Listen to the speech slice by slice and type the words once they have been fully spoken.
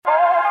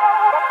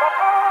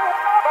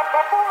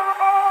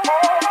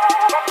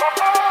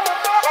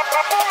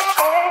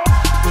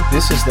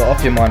This is the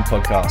Off Your Mind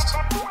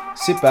podcast.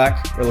 Sit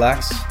back,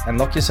 relax, and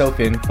lock yourself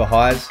in for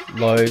highs,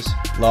 lows,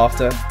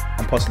 laughter,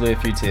 and possibly a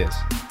few tears.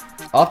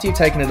 After you've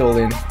taken it all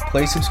in,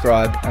 please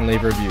subscribe and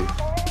leave a review.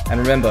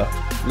 And remember,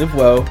 live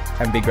well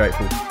and be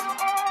grateful.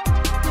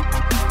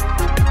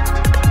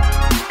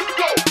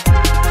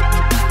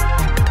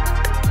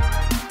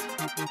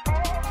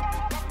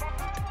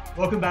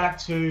 Welcome back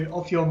to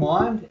Off Your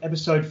Mind,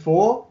 episode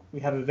 4. We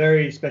have a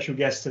very special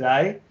guest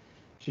today.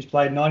 She's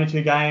played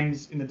 92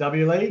 games in the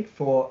W League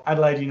for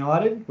Adelaide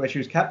United, where she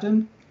was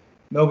captain,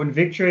 Melbourne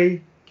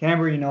Victory,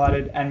 Canberra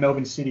United, and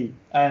Melbourne City,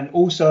 and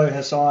also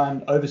has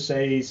signed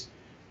overseas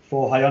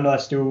for Hyundai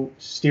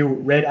Steel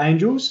Red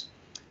Angels.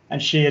 And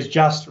she has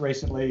just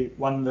recently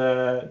won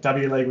the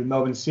W League with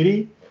Melbourne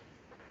City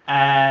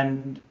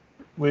and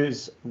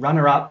was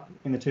runner-up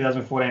in the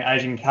 2014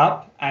 Asian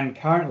Cup and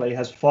currently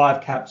has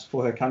 5 caps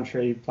for her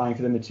country playing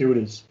for the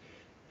Matildas.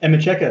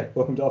 Emma Checker,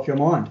 welcome to Off Your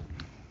Mind.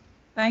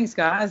 Thanks,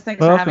 guys. Thanks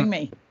for having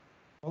me.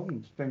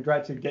 It's been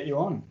great to get you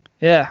on.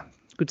 Yeah,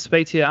 good to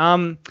speak to you.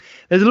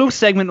 There's a little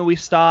segment that we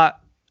start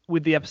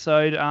with the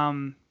episode.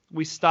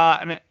 We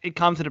start, and it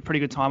comes at a pretty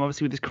good time,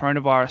 obviously, with this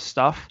coronavirus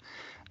stuff.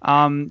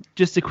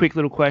 Just a quick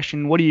little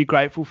question. What are you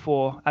grateful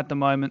for at the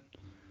moment?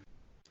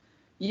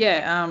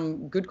 Yeah,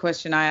 good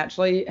question. I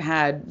actually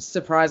had,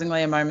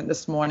 surprisingly, a moment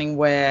this morning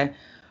where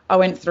I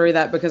went through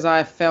that because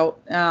I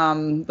felt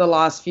the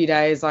last few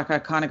days like I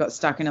kind of got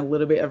stuck in a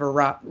little bit of a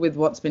rut with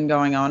what's been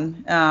going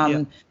on.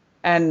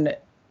 And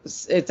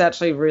it's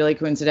actually really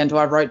coincidental.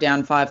 I wrote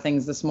down 5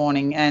 things this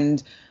morning,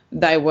 and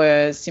they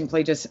were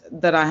simply just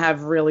that I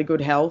have really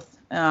good health.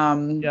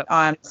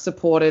 I'm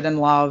supported and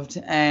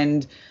loved,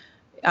 and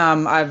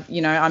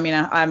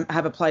I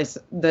have a place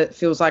that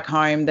feels like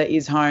home, that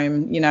is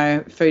home,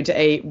 food to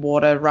eat,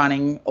 water,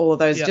 running, all of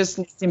those just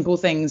simple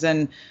things.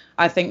 And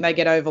I think they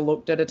get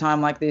overlooked at a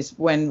time like this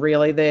when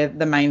really they're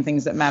the main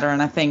things that matter.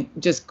 And I think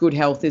just good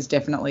health is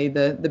definitely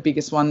the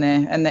biggest one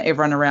there, and that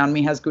everyone around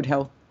me has good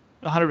health.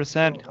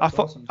 100%.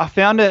 Awesome. I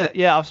found it.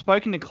 Yeah, I've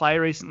spoken to Clay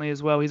recently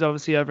as well. He's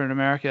obviously over in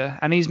America,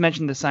 and he's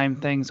mentioned the same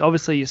things.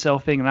 Obviously,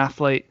 yourself being an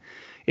athlete,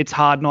 it's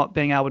hard not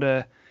being able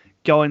to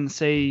go and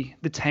see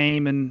the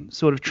team and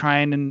sort of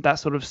train and that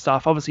sort of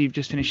stuff. Obviously, you've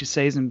just finished your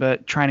season,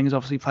 but training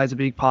obviously plays a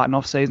big part in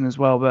off season as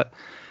well. But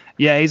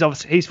yeah,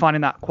 he's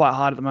finding that quite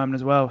hard at the moment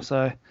as well.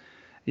 So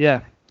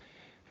yeah,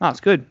 that's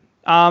good.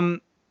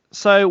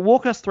 So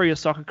walk us through your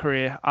soccer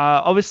career.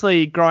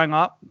 Obviously, growing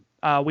up,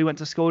 we went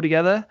to school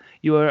together.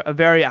 You were a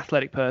very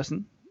athletic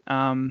person.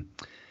 And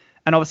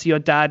obviously your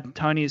dad,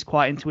 Tony, is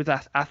quite into with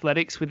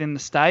athletics within the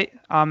state.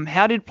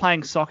 How did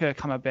playing soccer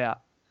come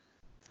about?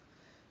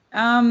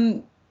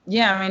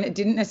 Yeah, I mean, it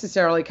didn't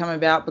necessarily come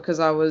about because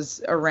I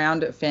was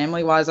around it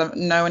family-wise.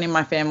 No one in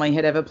my family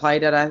had ever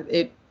played it.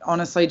 It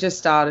honestly just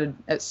started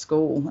at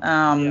school.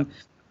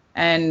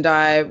 And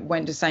I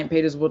went to St.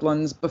 Peter's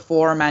Woodlands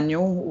before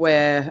Emmanuel,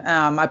 where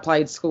I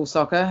played school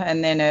soccer,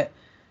 and then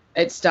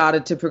it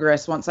started to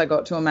progress once I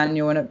got to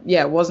Emmanuel. And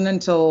it wasn't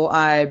until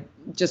I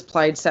just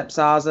played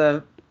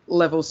Sapsaza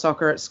level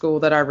soccer at school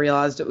that I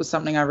realised it was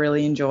something I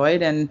really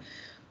enjoyed. And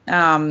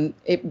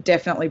it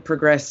definitely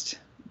progressed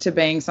to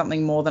being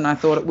something more than I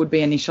thought it would be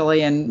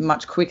initially, and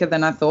much quicker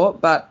than I thought.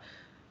 But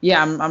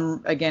yeah,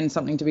 I'm again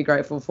something to be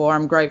grateful for.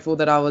 I'm grateful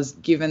that I was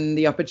given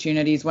the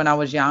opportunities when I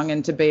was young,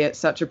 and to be at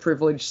such a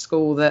privileged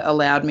school that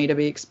allowed me to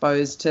be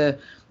exposed to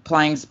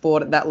playing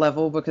sport at that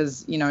level,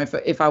 because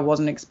if I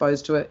wasn't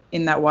exposed to it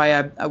in that way,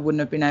 I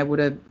wouldn't have been able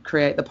to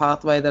create the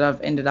pathway that I've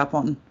ended up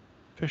on.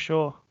 For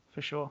sure.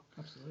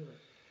 Absolutely.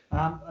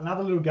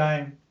 Another little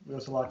game we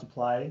also like to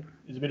play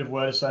is a bit of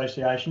word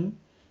association.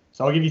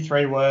 So I'll give you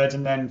 3 words,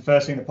 and then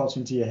first thing that pops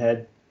into your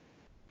head.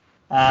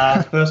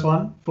 First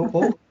one,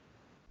 football.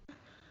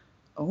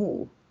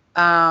 Oh,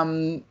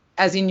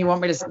 as in do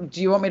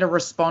you want me to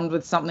respond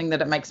with something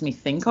that it makes me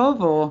think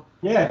of, or?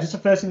 Yeah, just the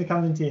first thing that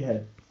comes into your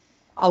head.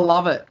 I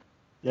love it.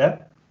 Yeah?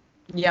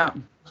 Yeah.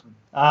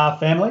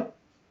 Family?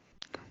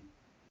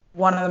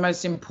 One of the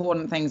most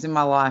important things in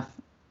my life.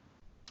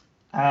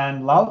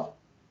 And love?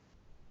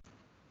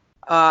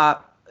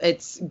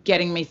 It's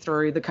getting me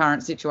through the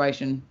current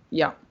situation.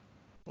 Yeah.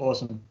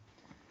 Awesome.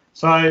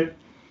 So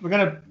we're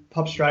going to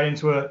pop straight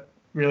into it,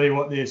 really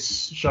what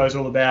this show's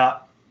all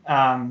about,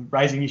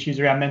 raising issues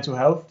around mental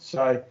health.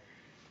 So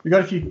we've got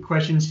a few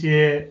questions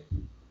here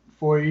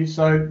for you.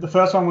 So the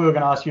first one we were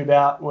going to ask you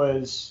about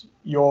was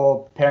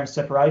your parents'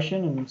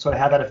 separation and sort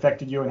of how that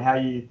affected you and how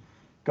you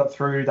got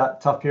through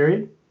that tough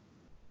period.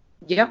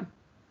 Yep.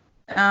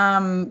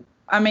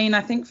 I mean,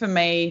 I think for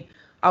me,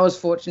 I was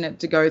fortunate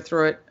to go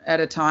through it at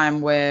a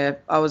time where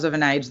I was of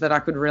an age that I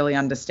could really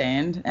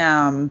understand.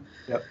 And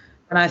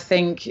I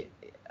think,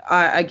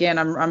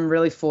 I'm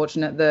really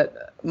fortunate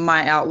that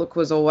my outlook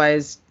was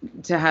always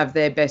to have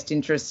their best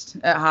interest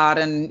at heart.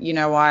 And,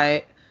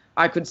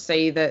 I could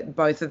see that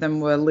both of them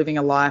were living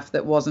a life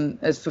that wasn't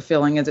as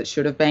fulfilling as it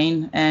should have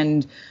been.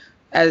 And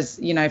as,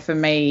 for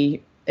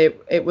me,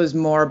 it was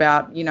more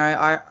about,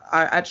 I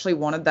actually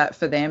wanted that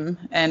for them.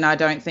 And I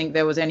don't think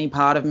there was any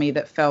part of me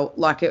that felt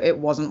like it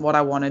wasn't what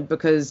I wanted,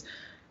 because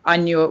I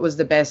knew it was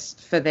the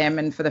best for them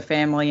and for the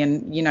family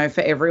and,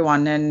 for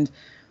everyone. And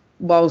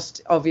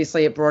whilst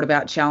obviously it brought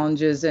about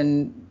challenges,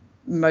 and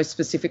most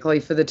specifically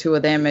for the two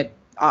of them,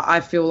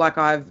 I feel like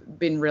I've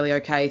been really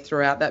okay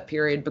throughout that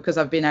period because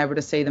I've been able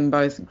to see them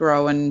both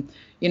grow and,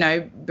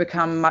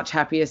 become much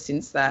happier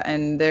since that.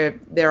 And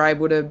they're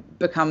able to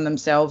become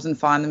themselves and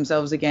find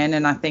themselves again.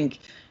 And I think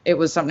it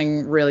was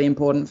something really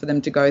important for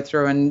them to go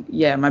through. And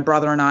yeah, my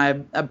brother and I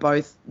are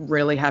both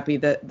really happy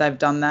that they've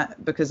done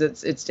that because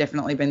it's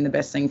definitely been the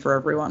best thing for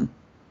everyone.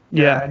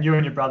 Yeah, and you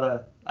and your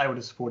brother able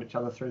to support each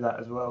other through that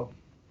as well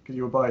because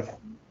you were both a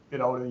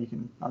bit older. You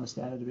can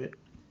understand it a bit.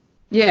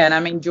 Yeah, and I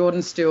mean,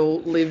 Jordan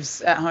still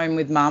lives at home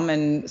with mum,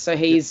 and so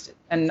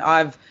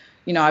I've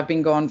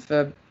been gone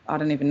for, I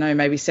don't even know,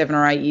 maybe 7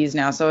 or 8 years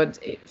now. So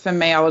for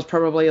me, I was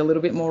probably a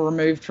little bit more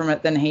removed from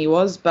it than he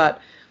was,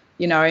 but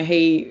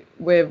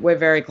we're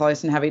very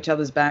close and have each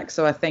other's back.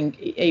 So I think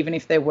even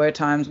if there were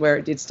times where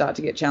it did start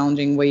to get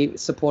challenging, we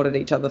supported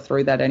each other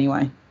through that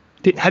anyway.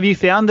 Have you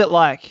found that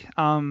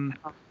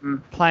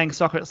playing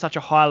soccer at such a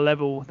high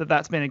level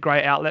that's been a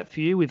great outlet for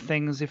you with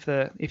things if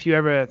you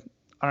ever,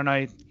 I don't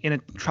know, in a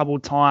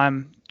troubled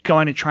time,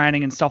 going to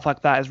training and stuff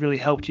like that has really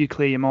helped you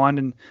clear your mind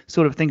and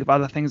sort of think of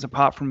other things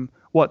apart from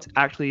what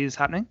actually is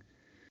happening?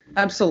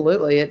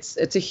 Absolutely.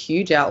 It's a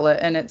huge outlet,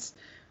 and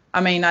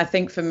I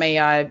think for me,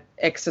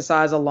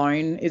 exercise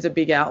alone is a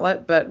big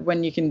outlet, but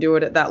when you can do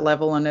it at that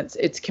level and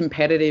it's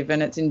competitive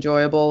and it's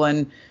enjoyable,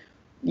 and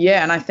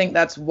yeah, and I think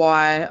that's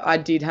why I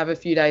did have a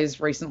few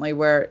days recently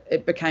where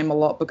it became a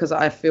lot because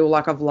I feel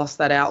like I've lost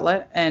that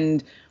outlet,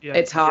 and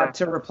it's hard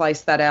to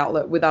replace that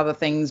outlet with other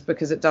things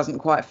because it doesn't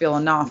quite feel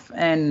enough.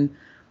 And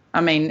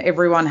I mean,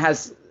 everyone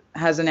has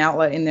an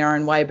outlet in their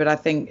own way, but I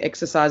think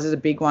exercise is a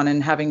big one,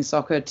 and having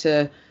soccer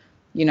to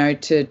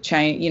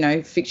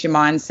change, fix your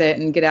mindset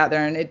and get out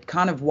there, and it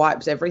kind of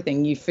wipes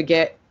everything. You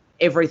forget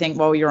everything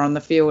while you're on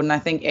the field, and I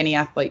think any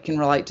athlete can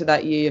relate to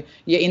that. You're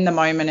in the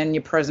moment and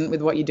you're present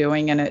with what you're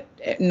doing, and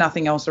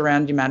nothing else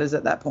around you matters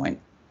at that point.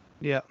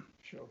 Yeah,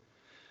 sure.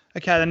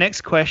 Okay, the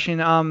next question.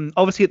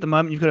 Obviously at the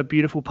moment you've got a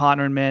beautiful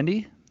partner in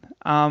Mandy.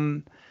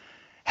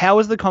 How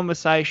was the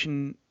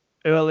conversation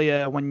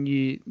earlier when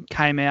you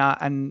came out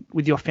and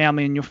with your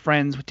family and your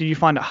friends? Did you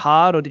find it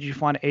hard or did you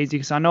find it easy?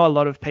 Because I know a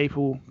lot of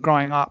people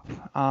growing up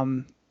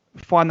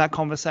find that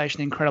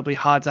conversation incredibly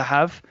hard to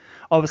have.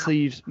 Obviously,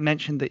 you've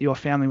mentioned that your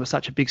family was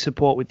such a big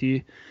support with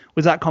you.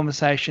 Was that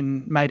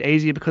conversation made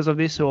easier because of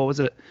this, or was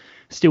it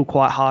still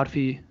quite hard for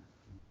you?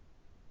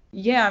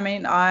 Yeah, I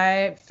mean,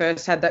 I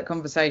first had that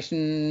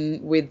conversation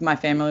with my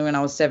family when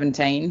I was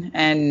 17,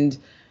 and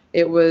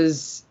it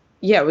was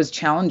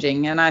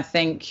challenging. And I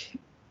think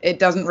it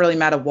doesn't really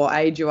matter what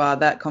age you are,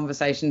 that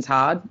conversation's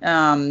hard.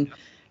 And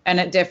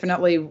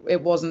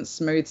it wasn't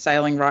smooth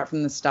sailing right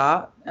from the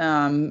start.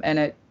 And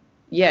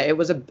it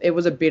was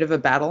a bit of a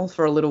battle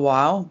for a little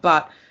while,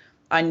 but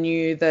I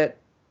knew that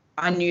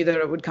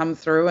it would come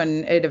through,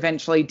 and it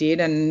eventually did.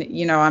 And,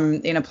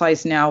 I'm in a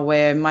place now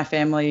where my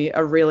family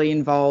are really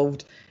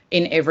involved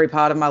in every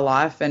part of my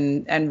life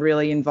and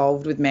really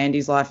involved with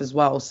Mandy's life as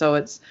well. So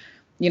it's,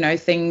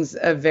 things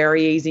are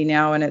very easy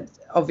now, and it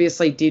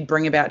obviously did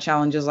bring about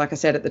challenges, like I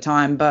said at the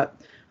time, but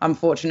I'm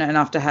fortunate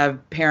enough to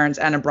have parents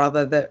and a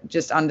brother that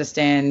just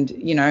understand,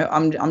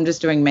 I'm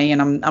just doing me,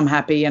 and I'm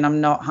happy, and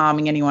I'm not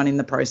harming anyone in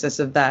the process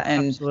of that.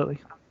 And absolutely,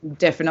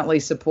 definitely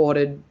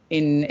supported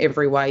in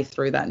every way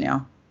through that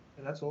now.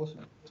 Yeah, that's awesome.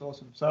 That's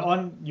awesome. So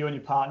on you and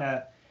your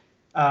partner,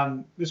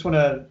 just want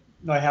to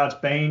know how it's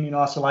been in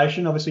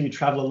isolation. Obviously, you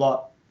travel a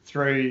lot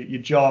through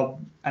your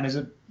job, and is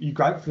it you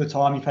grateful for the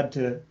time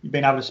you've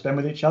been able to spend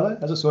with each other?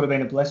 Has it sort of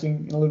been a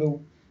blessing in a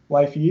little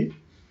way for you?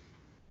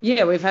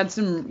 Yeah, we've had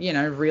some,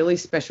 really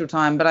special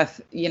time, but I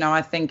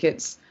think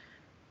it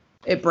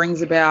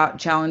brings about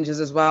challenges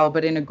as well,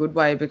 but in a good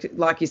way. Because,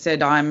 like you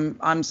said,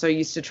 I'm so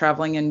used to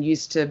traveling and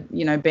used to,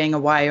 being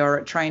away or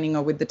at training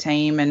or with the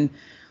team, and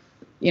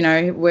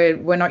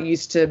we're not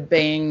used to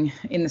being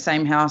in the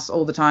same house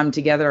all the time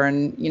together.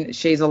 And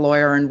she's a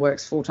lawyer and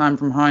works full time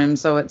from home,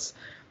 so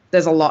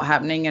there's a lot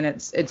happening, and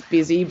it's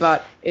busy,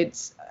 but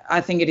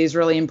I think it is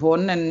really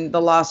important. And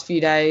the last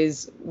few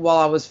days, while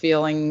I was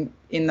feeling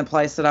in the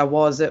place that I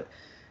was,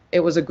 it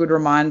was a good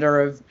reminder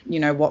of,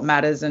 what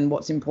matters and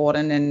what's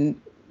important. And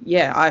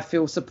yeah, I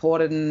feel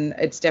supported, and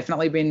it's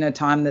definitely been a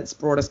time that's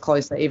brought us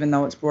closer, even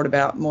though it's brought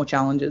about more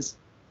challenges.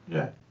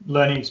 Yeah,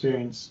 learning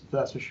experience,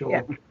 that's for sure.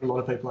 Yeah. A lot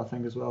of people, I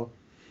think, as well.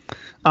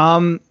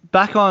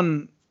 Back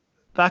on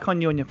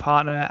you and your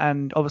partner,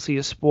 and obviously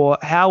your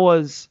sport. How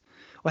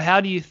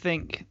do you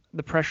think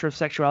the pressure of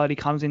sexuality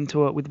comes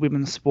into it with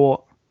women's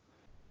sport?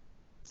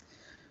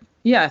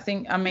 Yeah,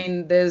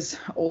 there's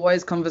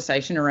always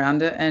conversation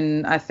around it,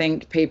 and I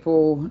think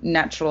people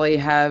naturally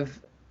have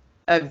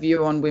a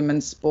view on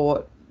women's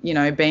sport,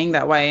 being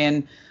that way.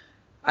 And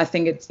I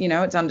think it's,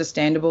 it's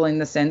understandable in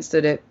the sense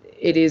that it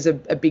is a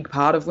big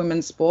part of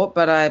women's sport,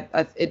 but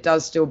it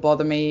does still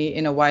bother me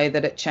in a way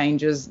that it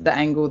changes the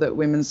angle that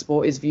women's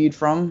sport is viewed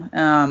from.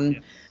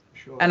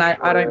 Sure. And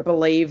I don't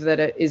believe that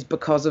it is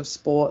because of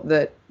sport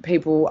that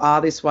people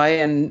are this way.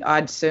 And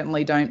I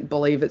certainly don't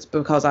believe it's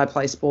because I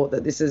play sport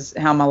that this is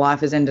how my life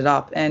has ended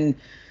up. And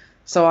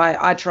so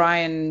I try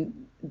and,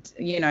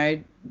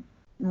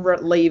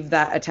 leave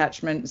that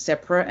attachment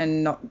separate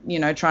and not,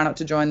 try not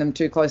to join them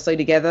too closely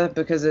together,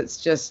 because it's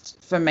just,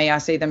 for me, I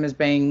see them as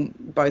being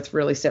both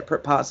really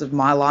separate parts of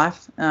my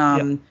life.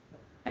 And,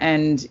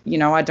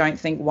 I don't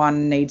think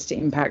one needs to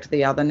impact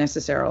the other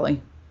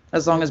necessarily,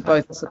 as long as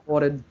both are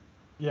supported.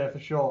 Yeah, for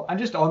sure. And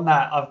just on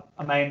that,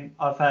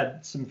 I've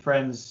had some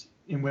friends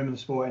in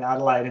women's sport in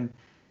Adelaide, and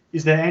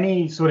is there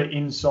any sort of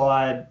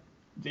inside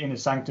the inner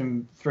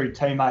sanctum through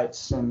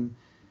teammates and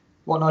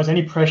whatnot, is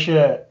any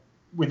pressure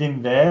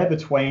within there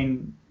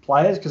between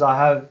players? Because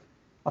I've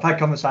had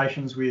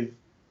conversations with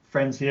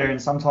friends here, and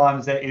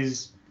sometimes there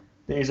is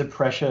a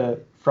pressure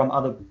from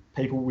other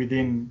people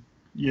within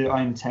your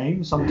own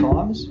team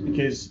sometimes,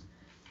 because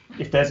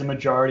if there's a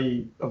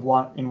majority of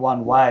one in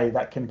one way,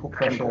 that can put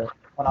pressure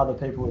on other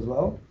people as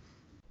well.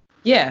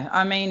 Yeah,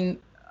 I mean,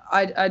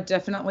 I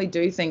definitely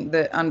do think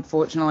that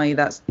unfortunately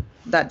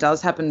that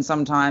does happen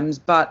sometimes,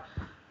 but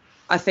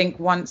I think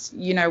once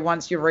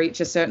you reach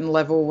a certain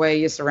level where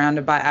you're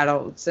surrounded by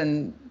adults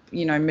and,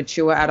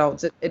 mature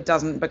adults, it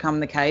doesn't become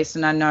the case.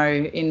 And I know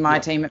in my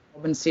team at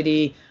Melbourne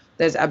City,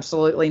 there's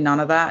absolutely none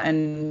of that.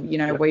 And,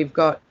 we've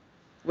got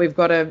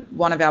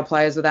one of our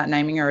players, without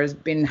naming her, has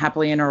been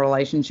happily in a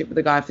relationship with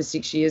a guy for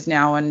 6 years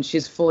now, and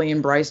she's fully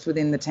embraced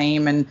within the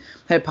team, and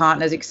her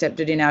partner's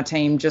accepted in our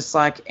team just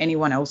like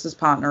anyone else's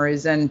partner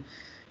is. And,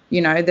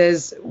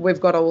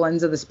 we've got all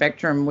ends of the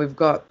spectrum. We've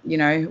got,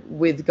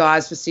 with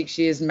guys for 6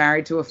 years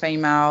married to a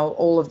female,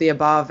 all of the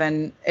above.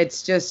 And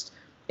it's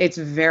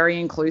very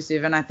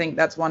inclusive. And I think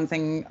that's one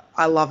thing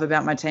I love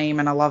about my team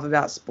and I love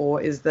about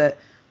sport, is that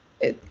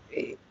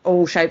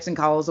all shapes and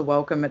colours are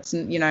welcome. It's,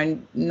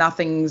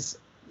 nothing's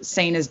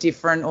seen as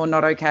different or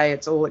not okay.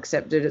 It's all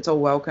accepted. It's all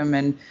welcome.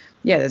 And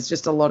yeah, there's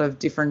just a lot of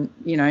different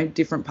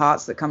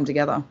parts that come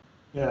together.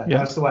 Yeah,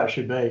 that's the way it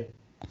should be.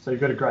 So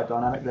you've got a great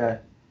dynamic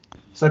there.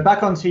 So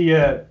back onto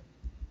your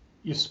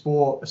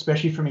sport,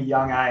 especially from a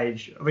young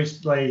age.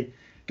 Obviously,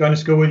 going to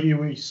school with you,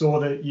 we saw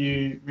that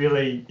you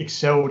really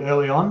excelled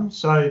early on.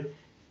 So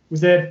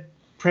was there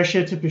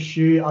pressure to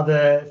pursue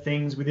other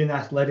things within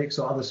athletics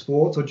or other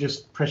sports, or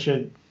just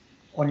pressure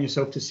on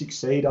yourself to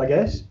succeed, I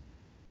guess?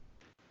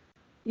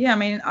 Yeah, I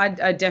mean,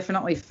 I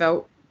definitely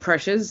felt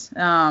pressures.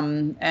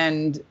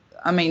 And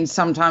I mean,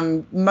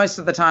 most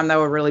of the time they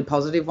were really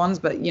positive ones,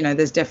 but,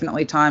 there's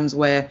definitely times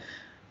where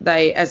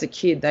as a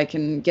kid, they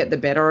can get the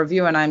better of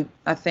you. And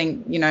I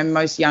think,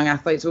 most young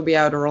athletes will be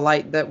able to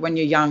relate that when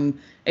you're young,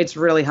 it's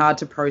really hard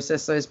to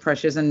process those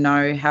pressures and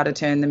know how to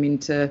turn them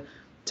into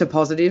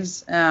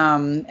positives.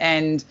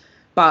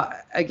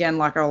 But again,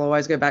 like I'll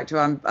always go back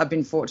to, I've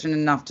been fortunate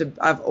enough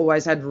I've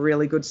always had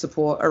really good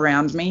support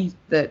around me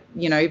that,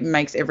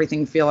 makes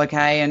everything feel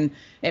okay, and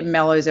it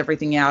mellows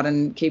everything out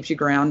and keeps you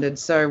grounded.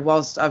 So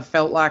whilst I've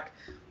felt like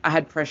I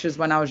had pressures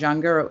when I was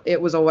younger,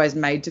 it was always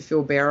made to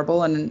feel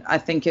bearable. And I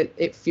think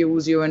it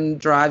fuels you and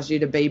drives you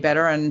to be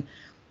better. And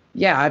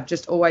yeah, I've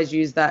just always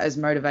used that as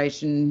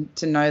motivation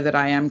to know that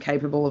I am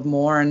capable of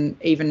more. And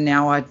even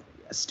now, I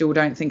still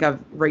don't think I've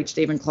reached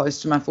even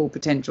close to my full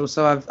potential.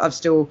 So I've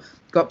still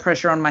got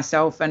pressure on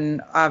myself,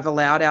 and I've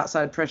allowed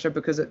outside pressure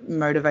because it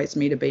motivates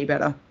me to be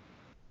better.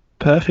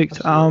 Perfect.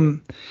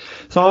 So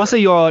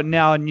obviously you're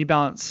now a New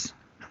Balance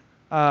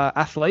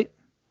athlete.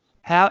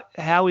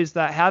 How is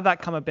that? How did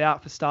that come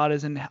about for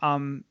starters? And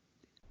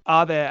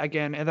are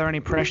there any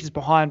pressures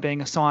behind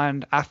being a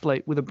signed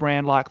athlete with a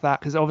brand like that?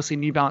 Because obviously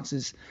New Balance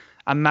is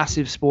a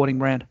massive sporting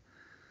brand.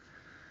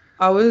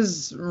 I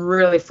was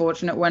really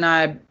fortunate when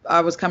I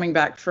was coming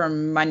back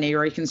from my knee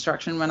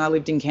reconstruction when I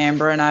lived in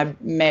Canberra, and I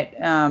met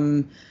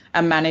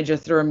a manager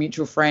through a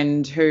mutual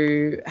friend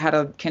who had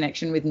a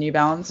connection with New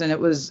Balance, and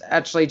it was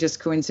actually just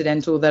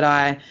coincidental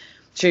that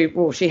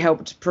she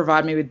helped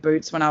provide me with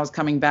boots when I was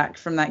coming back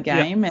from that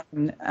game,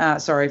 and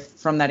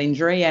from that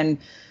injury. And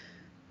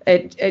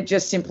it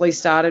just simply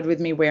started with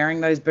me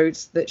wearing those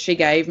boots that she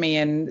gave me,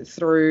 and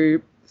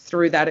through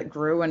that it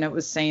grew, and it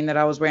was seen that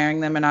I was wearing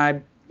them, and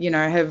I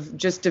have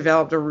just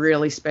developed a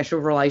really special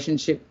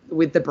relationship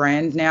with the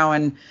brand now.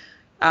 And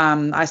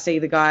I see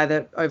the guy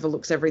that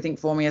overlooks everything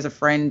for me as a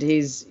friend.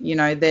 He's,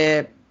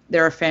 they're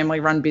a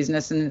family-run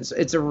business, and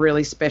it's a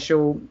really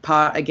special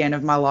part, again,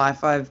 of my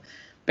life. I've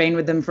been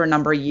with them for a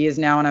number of years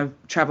now, and I've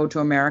traveled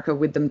to America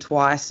with them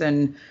twice.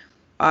 And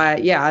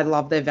I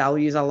love their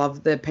values. I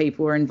love the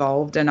people who are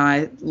involved, and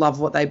I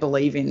love what they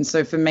believe in.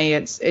 So for me,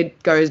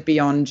 it goes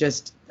beyond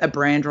just a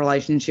brand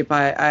relationship.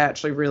 I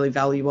actually really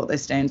value what they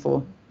stand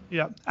for.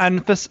 Yeah,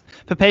 and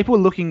for people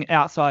looking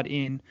outside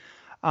in,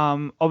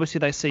 obviously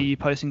they see you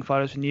posting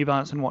photos for New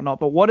Balance and whatnot,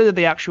 but what are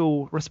the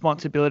actual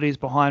responsibilities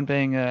behind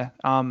being an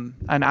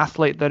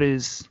athlete that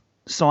is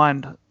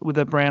signed with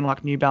a brand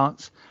like New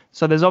Balance?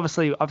 So there's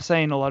obviously, I've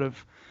seen a lot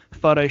of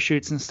photo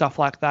shoots and stuff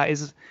like that.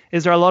 Is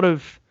there a lot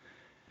of,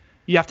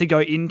 you have to go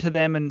into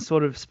them and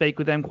sort of speak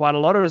with them quite a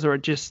lot, or is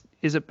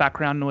it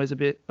background noise a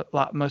bit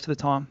like most of the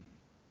time?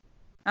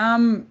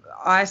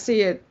 I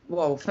see it,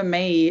 well, for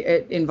me,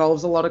 it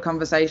involves a lot of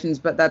conversations,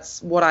 but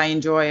that's what I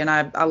enjoy. And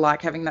I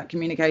like having that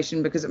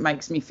communication because it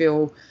makes me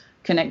feel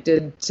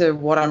connected to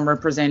what I'm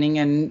representing.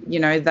 And,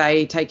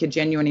 they take a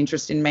genuine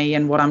interest in me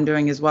and what I'm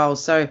doing as well.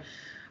 So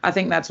I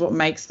think that's what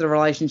makes the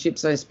relationship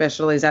so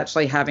special, is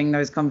actually having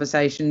those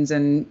conversations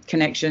and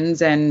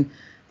connections. And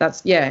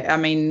that's,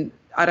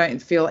 I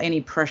don't feel any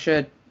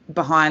pressure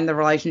behind the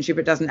relationship.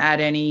 It doesn't add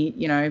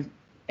any,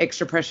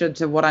 extra pressure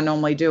to what I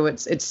normally do.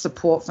 It's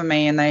support for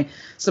me, and they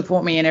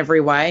support me in every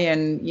way.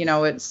 And,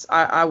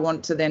 I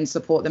want to then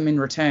support them in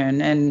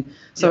return. And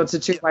so It's a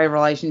two-way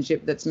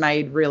relationship that's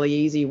made really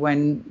easy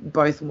when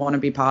both want to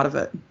be part of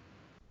it.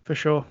 For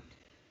sure.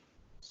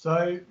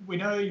 So we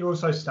know you're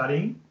also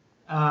studying.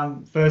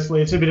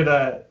 Firstly, it's a bit of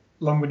a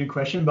long-winded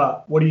question,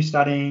 but what are you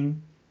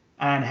studying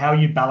and how are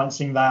you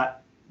balancing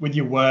that with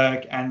your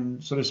work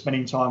and sort of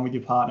spending time with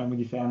your partner and with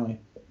your family?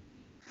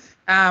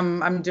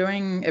 I'm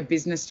doing a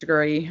business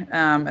degree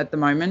at the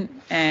moment,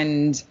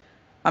 and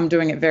I'm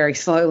doing it very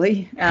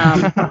slowly.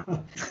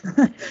 But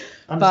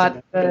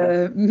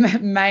the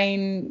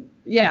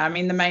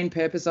main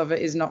purpose of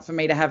it is not for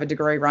me to have a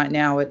degree right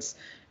now. It's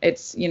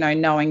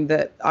knowing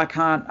that I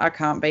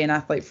can't be an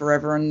athlete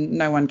forever, and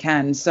no one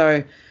can.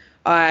 So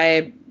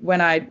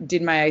when I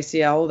did my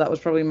ACL, that was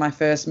probably my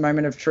first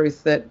moment of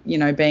truth that,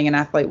 being an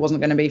athlete wasn't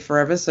going to be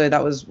forever. So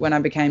that was when I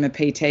became a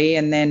PT.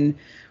 And then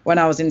when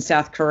I was in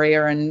South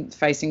Korea and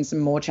facing some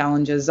more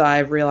challenges, I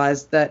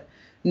realized that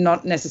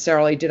not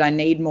necessarily did I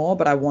need more,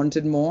 but I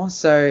wanted more.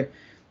 So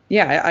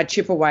I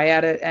chip away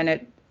at it.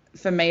 And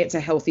for me, it's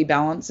a healthy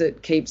balance.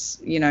 It keeps,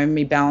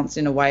 me balanced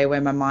in a way where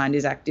my mind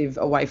is active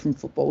away from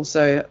football.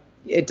 So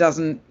it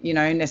doesn't,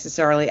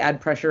 necessarily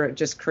add pressure. It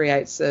just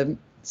creates a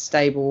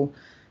stable,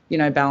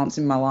 balance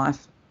in my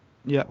life.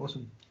 Yeah.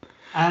 Awesome.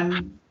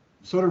 And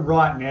sort of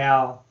right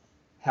now,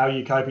 how are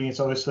you coping? It's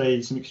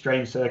obviously some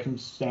extreme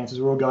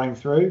circumstances we're all going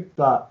through,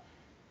 but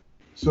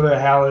sort of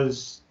how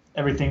has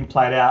everything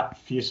played out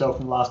for yourself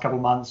in the last couple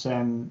of months,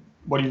 and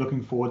what are you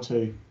looking forward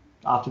to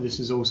after this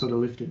is all sort of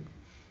lifted?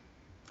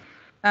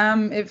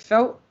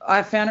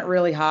 I found it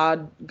really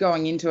hard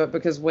going into it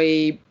because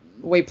we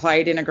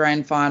played in a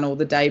grand final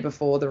the day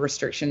before the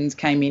restrictions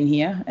came in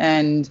here,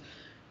 and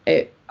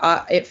it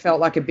felt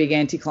like a big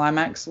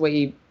anticlimax.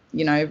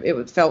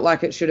 It felt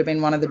like it should have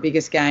been one of the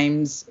biggest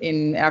games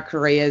in our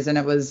careers, and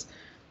it was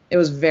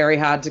very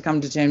hard to come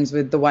to terms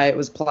with the way it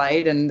was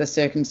played and the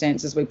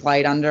circumstances we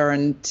played under,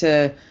 and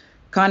to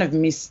kind of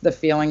miss the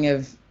feeling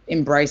of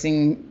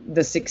embracing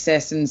the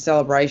success and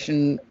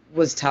celebration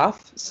was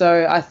tough.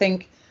 So I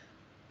think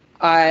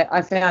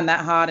I found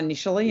that hard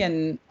initially,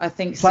 and I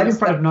think played in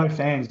front of no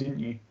fans, didn't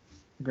you?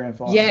 Grand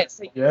final. Yeah,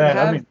 so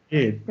that'd be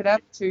weird. You could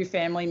have 2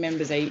 family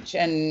members each,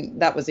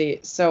 and that was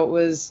it. So it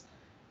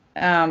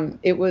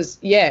was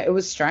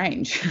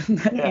strange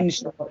in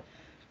short.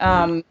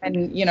 And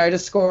to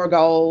score a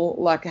goal,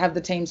 like have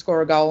the team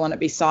score a goal and it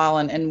be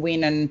silent, and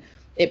win and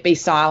it be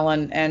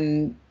silent,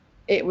 and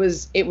it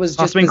was just.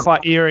 It's been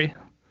quite eerie.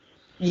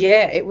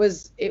 Yeah, it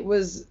was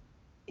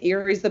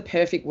eerie is the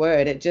perfect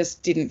word. It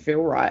just didn't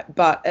feel right,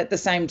 but at the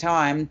same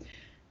time,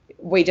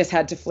 we just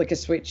had to flick a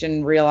switch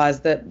and realize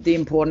that the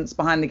importance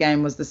behind the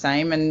game was the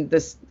same, and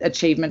this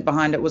achievement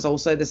behind it was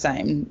also the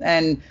same.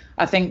 And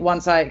I think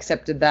once I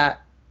accepted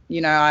that,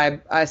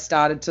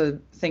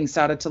 things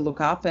started to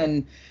look up,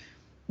 and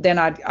then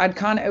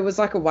it was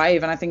like a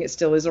wave, and I think it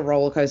still is a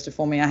roller coaster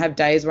for me. I have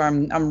days where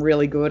I'm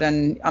really good,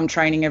 and I'm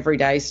training every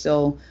day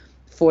still,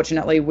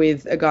 fortunately,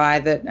 with a guy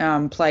that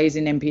plays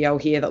in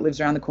NPL here that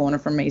lives around the corner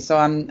from me. So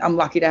I'm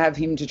lucky to have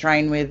him to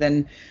train with,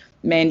 and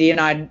Mandy and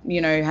I,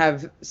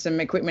 have some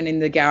equipment in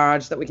the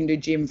garage that we can do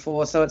gym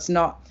for. So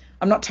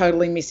I'm not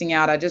totally missing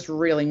out. I just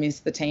really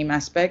miss the team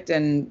aspect,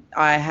 and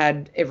I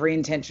had every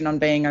intention on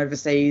being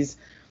overseas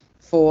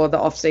for the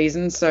off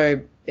season. So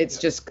it's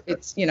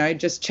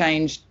just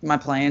changed my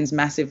plans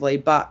massively.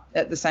 But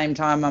at the same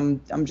time,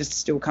 I'm just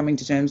still coming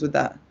to terms with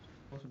that.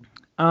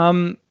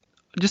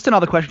 Just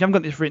another question. I haven't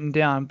got this written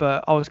down,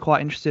 but I was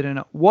quite interested in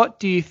it. What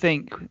do you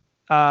think,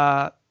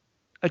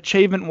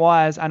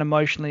 achievement-wise and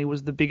emotionally,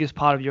 was the biggest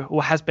part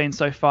of has been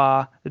so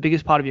far the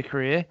biggest part of your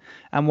career,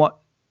 and what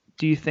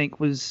do you think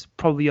was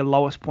probably your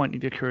lowest point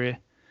of your career?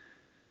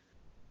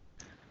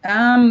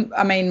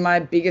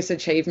 My biggest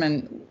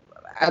achievement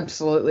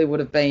absolutely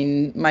would have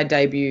been my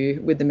debut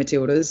with the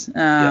Matildas.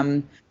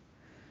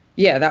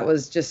 That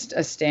was just a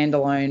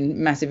standalone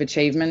massive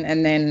achievement.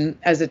 And then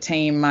as a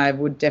team, I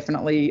would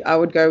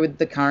go with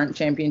the current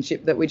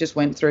championship that we just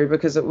went through,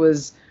 because it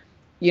was,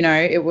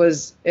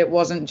 it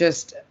wasn't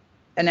just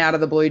an out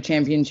of the blue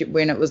championship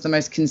win. It was the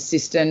most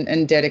consistent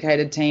and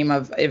dedicated team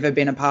I've ever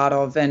been a part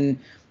of. And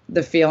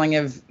the feeling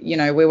of, we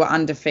were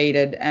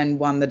undefeated and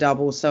won the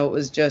double. So it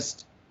was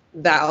just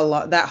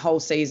that whole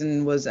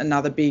season was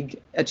another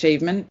big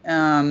achievement.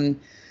 And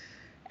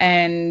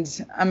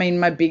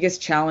my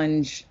biggest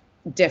challenge,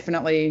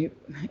 definitely,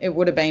 it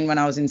would have been when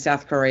I was in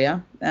South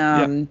Korea.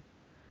 I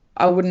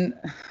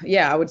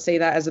would see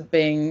that as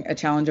being a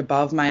challenge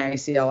above my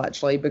ACL,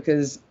 actually,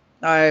 because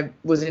I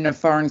was in a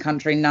foreign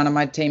country. None of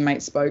my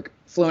teammates spoke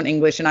fluent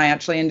English, and I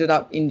actually ended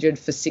up injured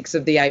for 6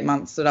 of the 8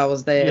 months that I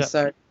was there. Yeah.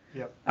 So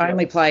I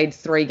only played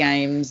 3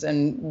 games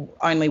and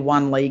only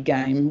 1 league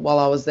game while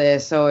I was there.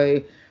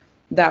 So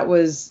that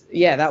was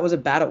a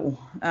battle.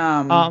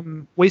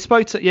 We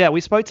spoke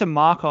to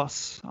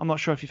Marcos. I'm not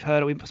sure if you've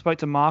heard it. We spoke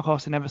to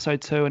Marcos in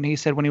episode 2, and he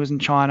said when he was in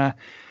China,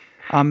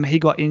 he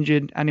got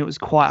injured, and it was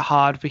quite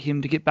hard for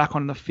him to get back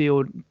on the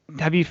field.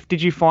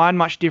 Did you find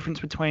much difference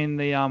between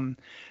the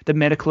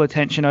medical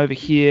attention over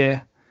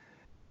here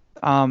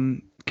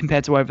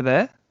compared to over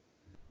there?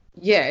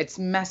 Yeah, it's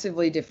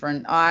massively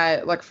different.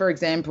 For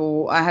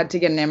example, I had to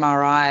get an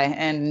MRI,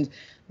 and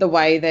the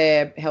way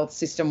their health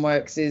system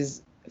works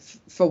is,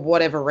 for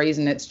whatever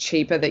reason, it's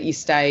cheaper that you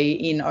stay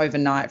in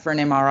overnight for an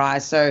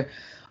MRI. So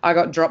I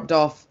got dropped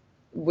off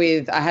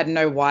I had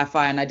no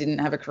Wi-Fi and I didn't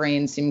have a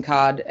Korean SIM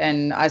card,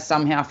 and I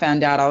somehow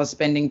found out I was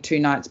spending 2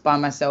 nights by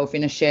myself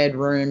in a shared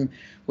room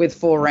with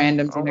 4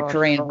 randoms in a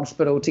Korean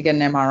hospital to get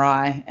an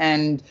MRI.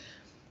 And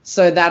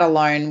so that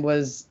alone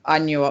I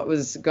knew it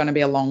was going to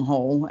be a long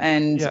haul.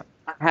 And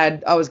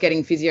I was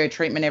getting physio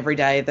treatment every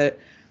day that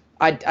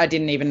I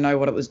didn't even know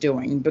what it was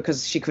doing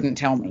because she couldn't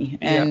tell me.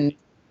 And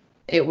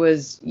it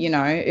was,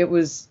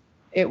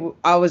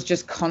 I was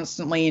just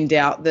constantly in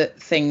doubt that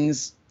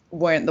things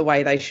weren't the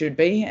way they should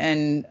be.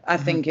 And I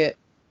think it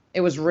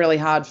was really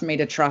hard for me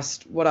to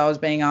trust what I was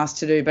being asked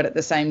to do. But at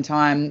the same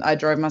time, I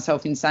drove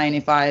myself insane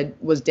if I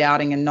was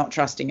doubting and not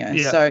trusting her.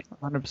 Yeah, so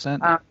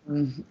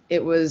 100%.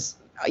 It was,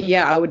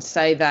 I would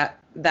say that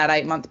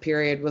 8-month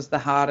period was the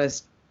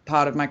hardest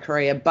part of my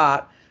career,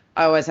 but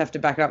I always have to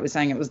back it up with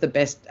saying it was the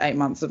best 8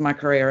 months of my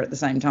career at the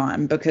same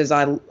time, because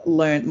I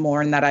learned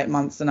more in that 8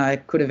 months than I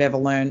could have ever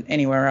learned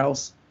anywhere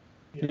else.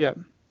 Yeah.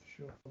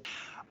 Sure.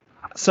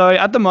 So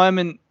at the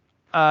moment,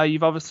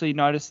 you've obviously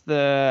noticed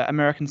the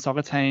American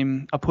soccer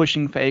team are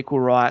pushing for equal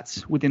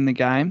rights within the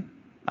game.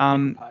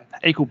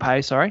 Equal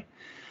pay, sorry.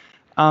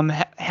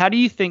 How do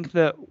you think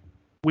that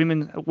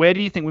where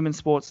do you think women's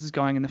sports is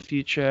going in the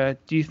future?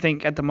 Do you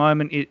think at the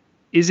moment it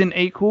isn't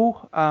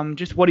equal?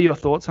 Just what are your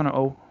thoughts on it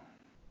all?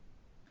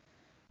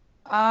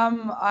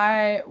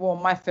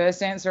 My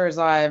first answer is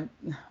I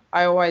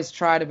always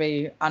try to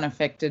be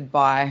unaffected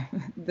by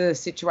the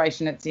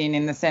situation it's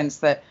in the sense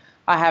that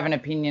I have an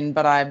opinion,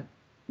 but I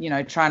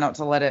try not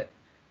to let it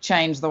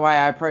change the way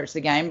I approach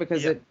the game,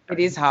 because it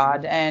is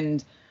hard.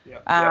 And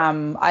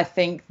I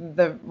think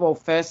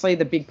firstly,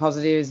 the big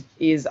positive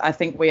is I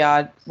think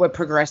we're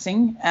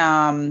progressing.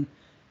 And,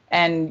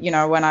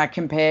 when I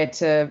compare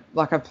to,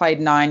 I've played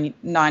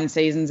nine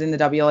seasons in the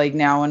W League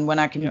now, and when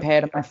I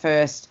compare to my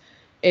first,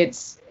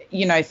 it's,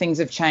 things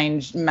have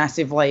changed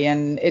massively,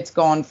 and it's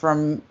gone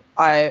from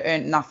I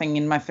earned nothing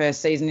in my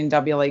first season in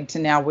W League to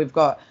now we've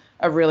got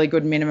a really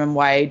good minimum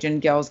wage,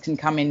 and girls can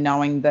come in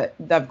knowing that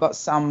they've got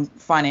some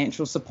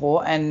financial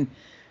support. And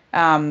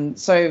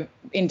so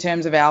in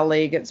terms of our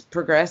league, it's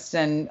progressed.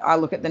 And I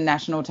look at the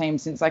national team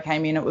since I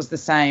came in, it was the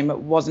same. It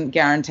wasn't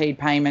guaranteed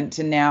payment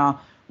to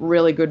now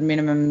really good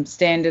minimum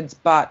standards.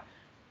 But,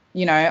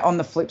 on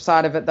the flip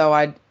side of it, though,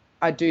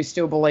 I do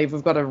still believe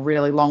we've got a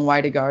really long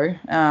way to go.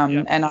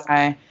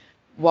 And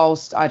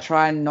whilst I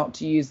try not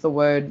to use the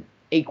word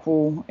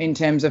equal in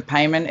terms of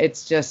payment,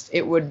 it's just,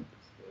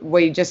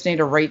 we just need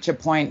to reach a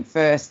point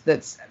first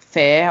that's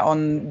fair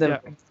on the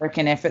work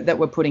and effort that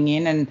we're putting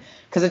in. And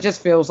because it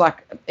just feels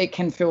like it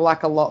can feel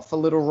like a lot for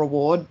little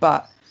reward,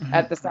 but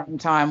at the same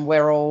time,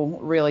 we're all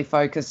really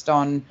focused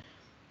on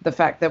the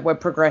fact that we're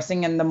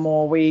progressing, and the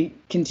more we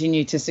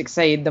continue to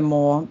succeed, the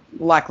more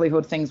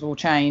likelihood things will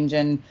change.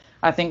 And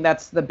I think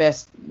that's the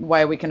best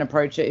way we can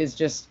approach it, is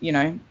just,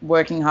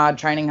 working hard,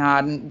 training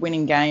hard, and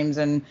winning games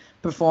and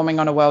performing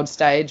on a world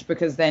stage,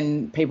 because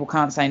then people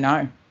can't say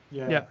no.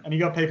 Yeah. And you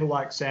got people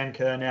like Sam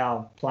Kerr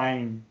now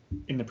playing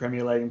in the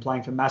Premier League and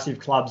playing for massive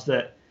clubs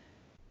that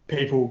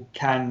people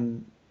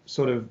can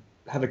sort of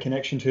have a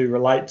connection to,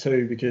 relate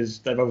to, because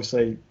they've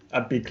obviously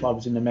are big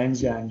clubs in the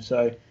men's game.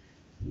 So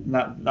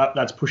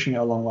that's pushing it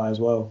a long way as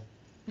well.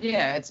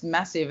 Yeah, it's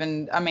massive.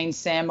 And I mean,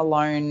 Sam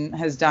alone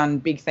has done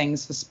big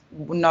things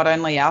for not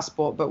only our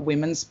sport, but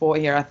women's sport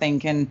here, I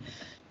think. And,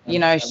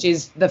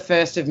 she's the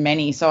first of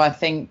many. So I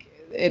think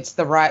it's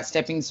the right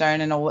stepping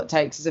stone, and all it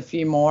takes is a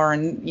few more,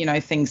 and,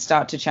 things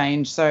start to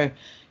change. So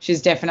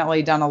she's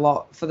definitely done a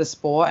lot for the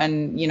sport,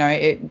 and,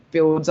 it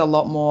builds a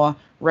lot more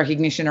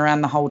recognition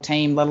around the whole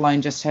team, let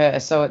alone just her.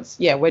 So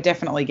we're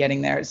definitely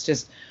getting there. It's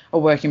just a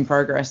work in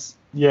progress.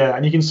 Yeah,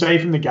 and you can see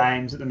from the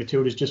games that the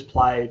Matildas just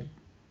played,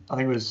 I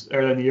think it was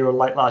earlier in the year or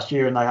late last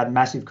year, and they had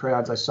massive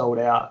crowds. They sold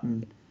out,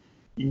 and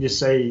you can just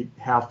see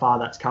how far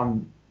that's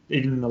come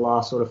even in the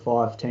last sort of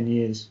 5-10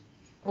 years.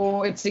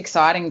 Well, it's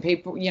exciting.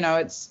 People,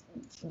 it's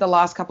the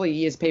last couple of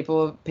years,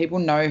 people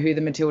know who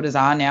the Matildas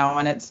are now.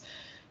 And it's,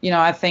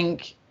 I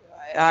think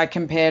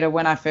compared to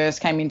when I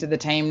first came into the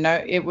team,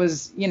 it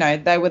was,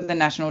 they were the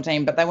national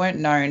team, but they weren't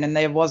known, and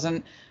there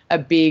wasn't a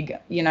big,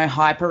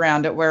 hype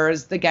around it.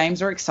 Whereas the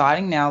games are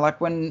exciting now. Like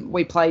when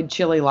we played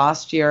Chile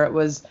last year, it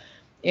was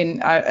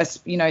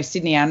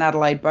Sydney and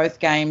Adelaide, both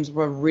games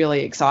were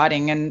really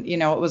exciting, and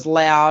it was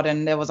loud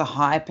and there was a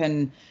hype,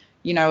 and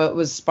it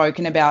was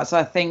spoken about. So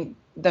I think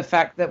the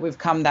fact that we've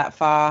come that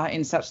far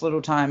in such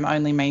little time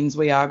only means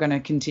we are going to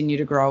continue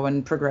to grow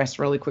and progress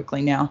really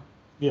quickly now.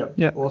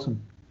 Yeah.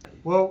 Awesome.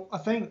 Well, I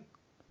think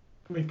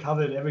we've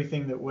covered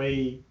everything that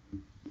we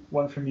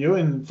want from you,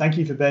 and thank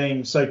you for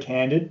being so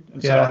candid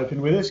and so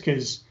open with us,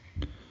 because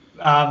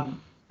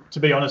to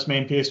be honest, me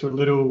and Pierce were a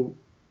little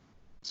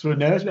sort of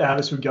nervous about how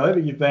this would go,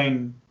 but you've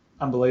been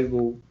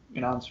unbelievable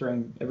in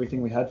answering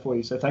everything we had for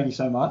you. So thank you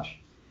so much.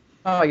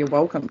 Oh, you're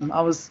welcome.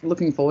 I was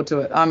looking forward to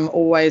it. I'm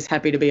always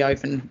happy to be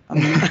open.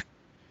 I'm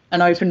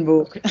an open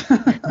book.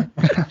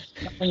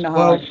 Nothing to hide.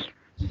 Well,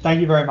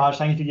 thank you very much.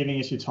 Thank you for giving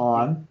us your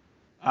time,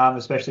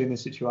 especially in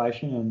this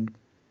situation. And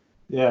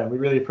yeah, we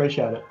really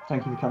appreciate it.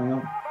 Thank you for coming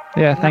on.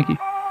 Yeah, thank you.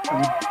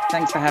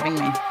 Thanks for having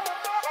me.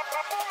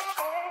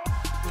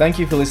 Thank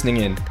you for listening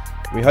in.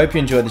 We hope you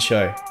enjoyed the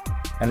show.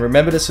 And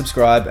remember to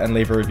subscribe and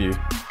leave a review.